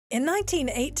In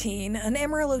 1918, an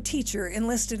Amarillo teacher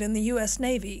enlisted in the U.S.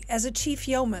 Navy as a chief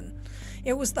yeoman.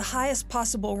 It was the highest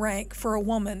possible rank for a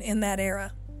woman in that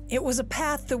era. It was a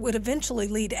path that would eventually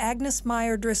lead Agnes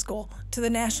Meyer Driscoll to the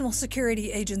National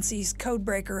Security Agency's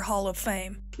Codebreaker Hall of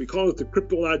Fame. We call it the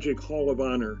Cryptologic Hall of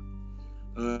Honor,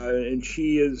 and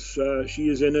she is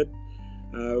in it.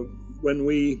 When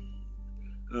we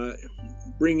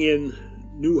bring in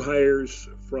new hires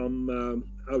from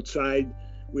outside,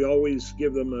 we always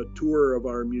give them a tour of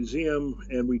our museum,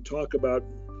 and we talk about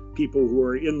people who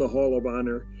are in the Hall of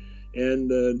Honor. And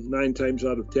 9 times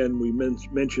out of 10, we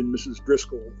mention Mrs.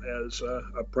 Driscoll as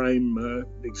a prime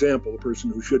example, a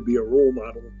person who should be a role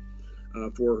model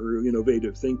for her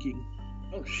innovative thinking.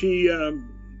 She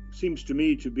seems to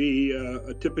me to be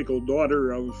a typical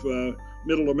daughter of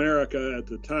Middle America at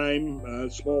the time,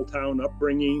 small town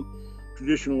upbringing,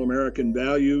 traditional American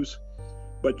values,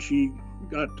 but she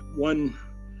got one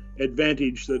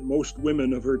advantage that most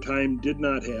women of her time did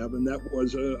not have, and that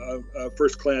was a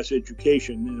first-class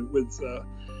education with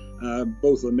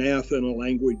both a math and a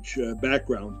language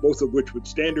background, both of which would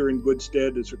stand her in good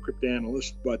stead as a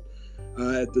cryptanalyst. But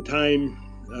at the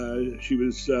time, she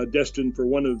was destined for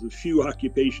one of the few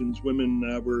occupations women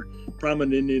were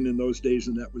prominent in those days,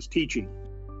 and that was teaching.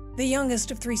 The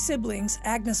youngest of 3 siblings,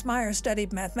 Agnes Meyer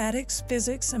studied mathematics,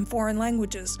 physics, and foreign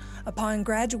languages. Upon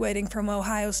graduating from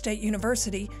Ohio State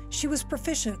University, she was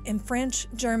proficient in French,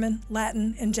 German,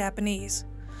 Latin, and Japanese.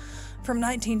 From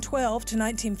 1912 to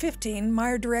 1915,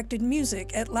 Meyer directed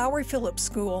music at Lowry Phillips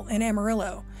School in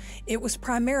Amarillo. It was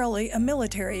primarily a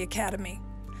military academy.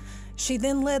 She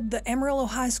then led the Amarillo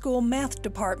High School math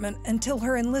department until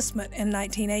her enlistment in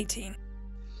 1918.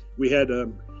 We had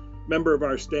a member of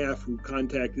our staff who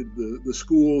contacted the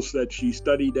schools that she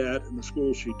studied at and the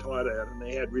schools she taught at, and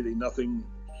they had really nothing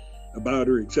about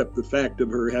her except the fact of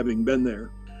her having been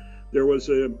there. There was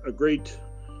a great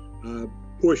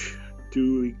push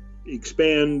to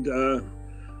expand our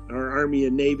Army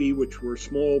and Navy, which were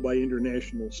small by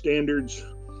international standards,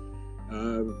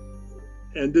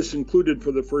 and this included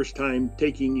for the first time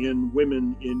taking in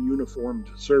women in uniformed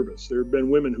service. There had been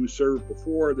women who served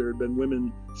before, there had been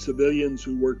women civilians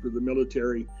who worked with the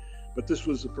military, but this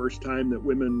was the first time that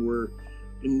women were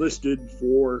enlisted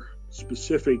for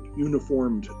specific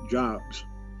uniformed jobs.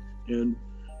 And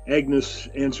Agnes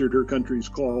answered her country's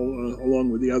call along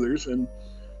with the others, and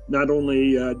not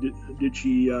only did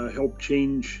she help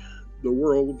change the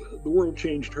world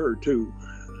changed her too.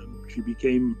 She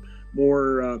became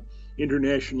more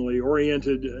internationally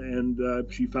oriented, and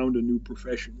she found a new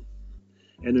profession.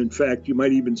 And in fact, you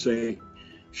might even say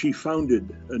she founded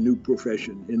a new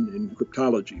profession in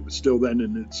cryptology. It was still then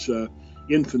in its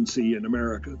infancy in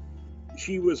America.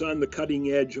 She was on the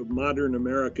cutting edge of modern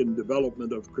American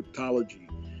development of cryptology.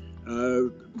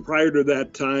 Prior to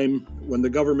that time, when the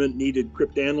government needed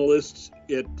cryptanalysts,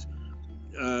 it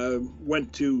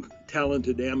went to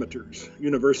talented amateurs,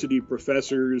 university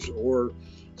professors, or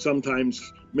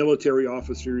sometimes military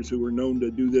officers who were known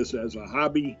to do this as a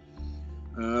hobby.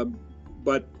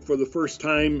 But for the first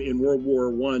time in World War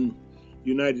I, the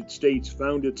United States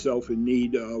found itself in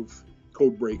need of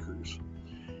code breakers.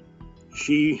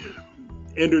 She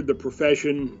entered the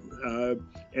profession,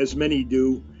 as many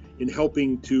do, in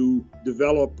helping to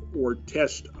develop or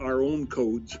test our own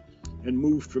codes, and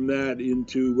moved from that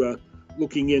into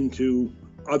looking into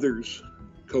others'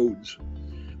 codes.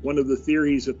 One of the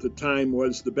theories at the time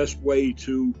was the best way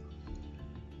to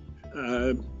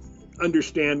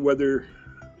understand whether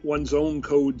one's own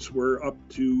codes were up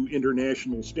to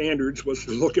international standards was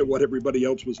to look at what everybody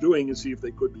else was doing and see if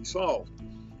they could be solved.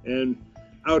 And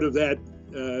out of that,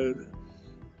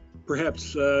 perhaps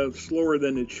slower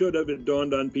than it should have, it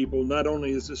dawned on people, not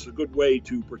only is this a good way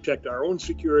to protect our own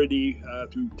security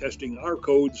through testing our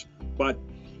codes, but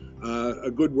a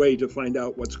good way to find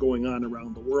out what's going on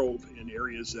around the world in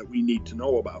areas that we need to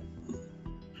know about.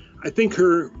 I think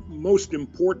her most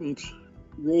important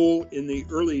role in the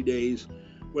early days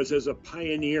was as a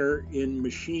pioneer in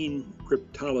machine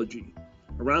cryptology.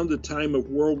 Around the time of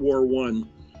World War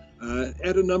I,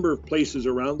 at a number of places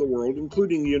around the world,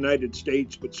 including the United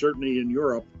States, but certainly in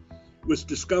Europe, it was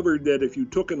discovered that if you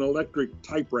took an electric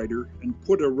typewriter and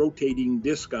put a rotating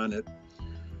disc on it,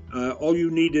 all you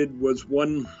needed was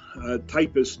one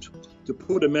typist to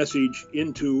put a message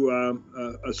into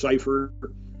a cipher,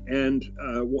 and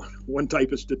one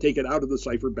typist to take it out of the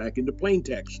cipher back into plain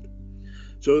text.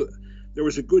 So there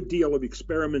was a good deal of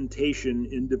experimentation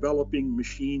in developing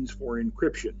machines for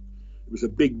encryption. There was a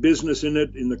big business in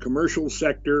it in the commercial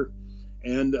sector,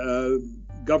 and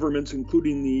governments,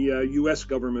 including the US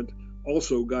government,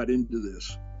 also got into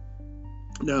this.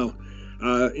 Now,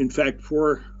 In fact,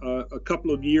 for a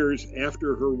couple of years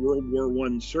after her World War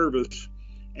I service,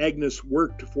 Agnes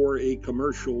worked for a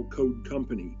commercial code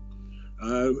company.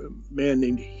 A man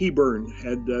named Hebern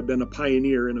had been a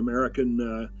pioneer in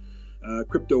American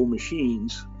crypto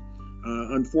machines.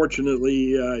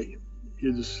 Unfortunately,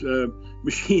 his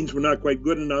machines were not quite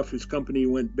good enough. His company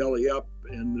went belly up,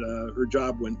 and her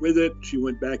job went with it. She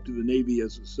went back to the Navy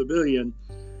as a civilian,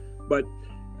 but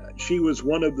she was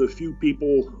one of the few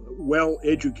people well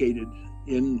educated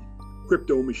in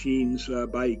crypto machines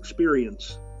by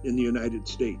experience in the United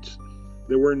States.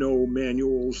 There were no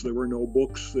manuals, there were no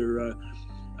books, there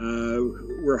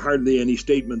were hardly any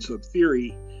statements of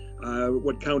theory.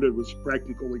 What counted was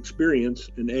practical experience,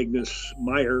 and Agnes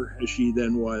Meyer, as she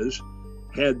then was,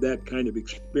 had that kind of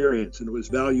experience, and it was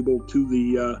valuable to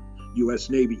the U.S.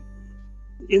 Navy.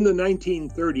 In the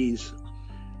 1930s,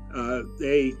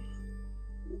 they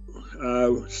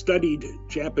studied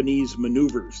Japanese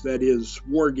maneuvers, that is,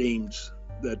 war games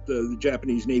that the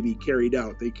Japanese Navy carried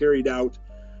out. They carried out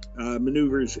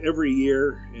maneuvers every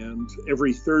year, and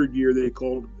every third year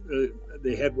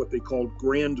they had what they called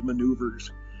grand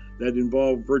maneuvers that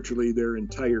involved virtually their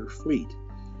entire fleet.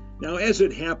 Now, as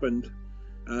it happened,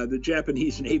 the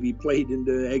Japanese Navy played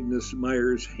into Agnes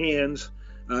Meyer's hands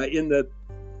in that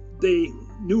they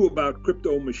knew about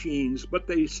crypto machines, but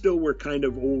they still were kind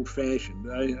of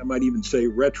old-fashioned. I might even say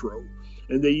retro.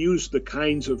 And they used the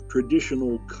kinds of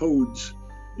traditional codes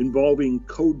involving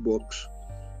code books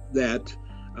that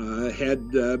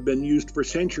had been used for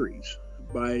centuries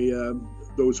by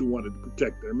those who wanted to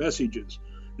protect their messages.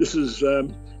 This is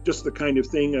just the kind of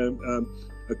thing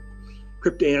a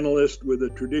cryptanalyst with a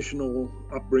traditional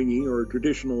upbringing or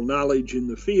traditional knowledge in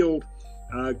the field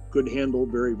could handle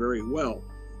very, very well.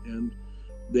 And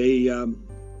they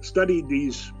studied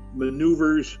these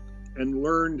maneuvers and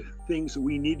learned things that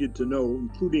we needed to know,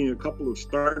 including a couple of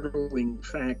startling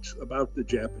facts about the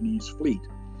Japanese fleet.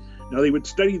 Now, they would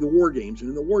study the war games, and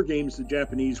in the war games, the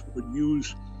Japanese would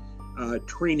use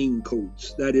training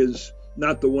codes. That is,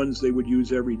 not the ones they would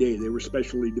use every day. They were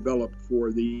specially developed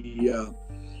for the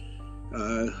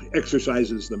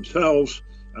exercises themselves.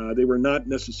 They were not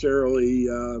necessarily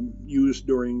used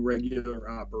during regular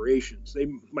operations. They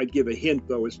might give a hint,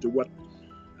 though, as to what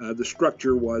the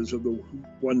structure was of the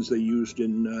ones they used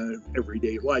in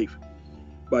everyday life.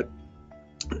 But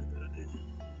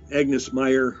Agnes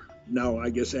Meyer, now I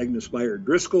guess Agnes Meyer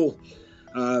Driscoll,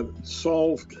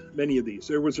 solved many of these.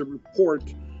 There was a report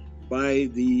by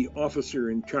the officer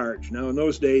in charge. Now, in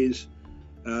those days,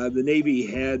 the Navy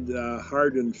had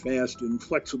hard and fast and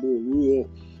flexible rule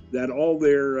that all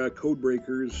their code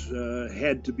breakers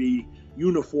had to be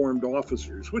uniformed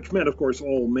officers, which meant, of course,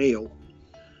 all male.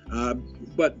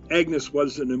 But Agnes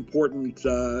was an important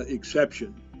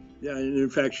exception. And in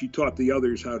fact, she taught the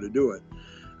others how to do it.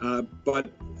 But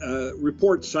a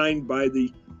report signed by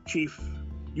the chief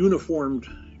uniformed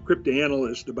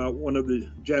cryptanalyst about one of the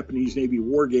Japanese Navy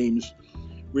war games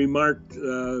remarked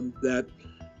that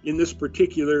in this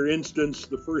particular instance,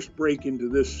 the first break into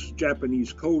this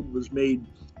Japanese code was made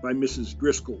by Mrs.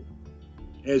 Driscoll,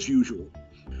 as usual.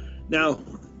 Now,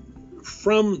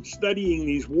 from studying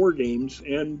these war games,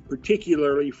 and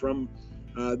particularly from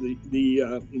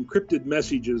the encrypted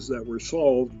messages that were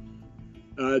solved,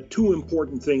 two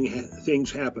important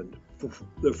things happened.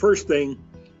 The first thing,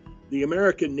 the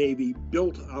American Navy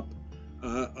built up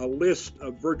a list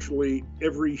of virtually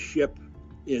every ship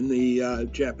in the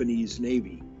Japanese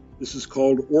Navy. This is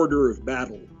called Order of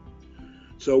Battle.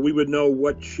 So we would know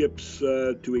what ships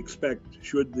to expect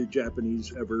should the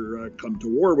Japanese ever come to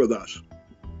war with us.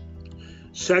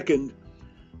 Second,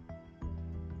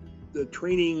 the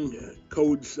training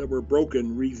codes that were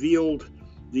broken revealed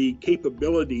the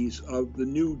capabilities of the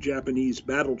new Japanese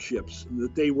battleships, and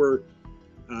that they were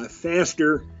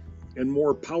faster and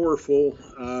more powerful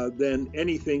than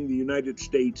anything the United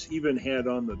States even had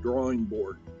on the drawing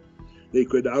board. They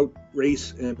could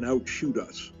outrace and outshoot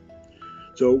us.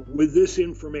 So with this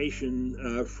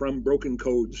information from broken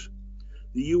codes,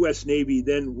 the U.S. Navy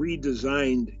then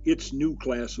redesigned its new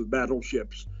class of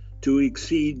battleships to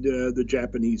exceed the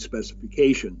Japanese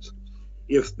specifications.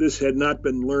 If this had not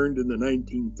been learned in the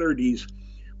 1930s,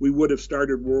 we would have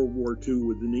started World War II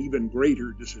with an even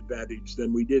greater disadvantage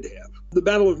than we did have. The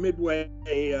Battle of Midway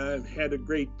had a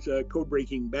great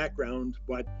code-breaking background,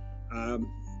 but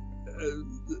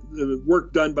the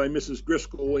work done by Mrs.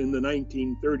 Driscoll in the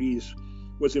 1930s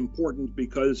was important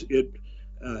because it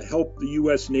helped the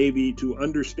U.S. Navy to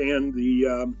understand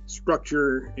the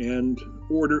structure and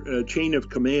order chain of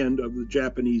command of the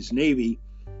Japanese Navy,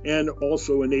 and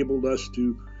also enabled us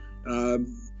to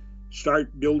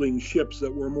start building ships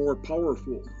that were more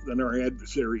powerful than our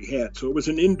adversary had. So it was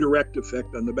an indirect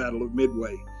effect on the Battle of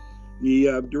Midway.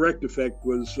 The direct effect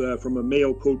was from a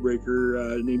male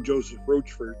codebreaker named Joseph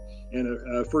Rochford and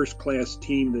a first-class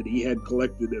team that he had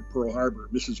collected at Pearl Harbor.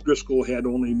 Mrs. Driscoll had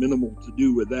only minimal to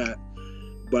do with that,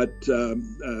 but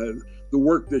the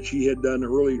work that she had done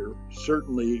earlier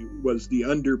certainly was the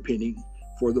underpinning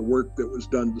for the work that was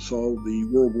done to solve the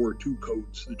World War II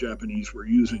codes the Japanese were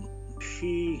using.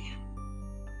 She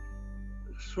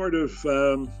sort of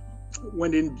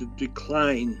went into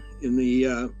decline in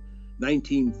the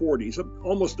 1940s,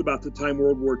 almost about the time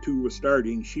World War II was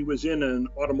starting. She was in an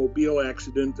automobile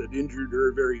accident that injured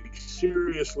her very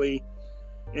seriously,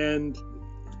 and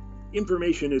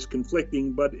information is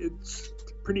conflicting, but it's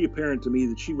pretty apparent to me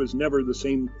that she was never the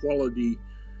same quality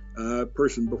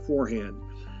person beforehand.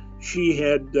 She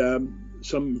had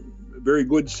some very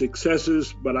good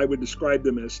successes, but I would describe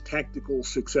them as tactical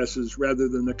successes rather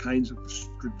than the kinds of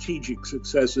strategic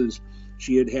successes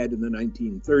she had had in the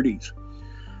 1930s.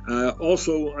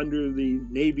 Also, under the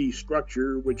Navy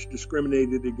structure, which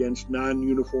discriminated against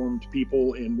non-uniformed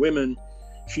people and women,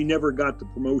 she never got the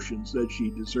promotions that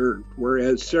she deserved,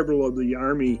 whereas several of the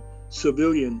Army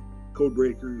civilian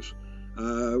codebreakers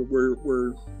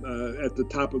were at the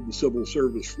top of the civil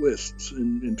service lists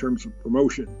in terms of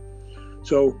promotion.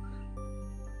 So,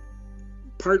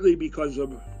 partly because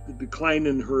of the decline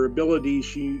in her ability,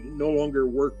 she no longer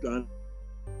worked on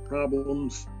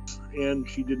problems, and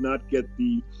she did not get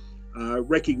the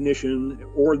recognition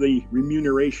or the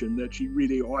remuneration that she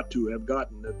really ought to have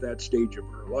gotten at that stage of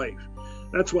her life.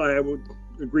 That's why I would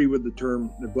agree with the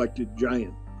term neglected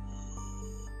giant.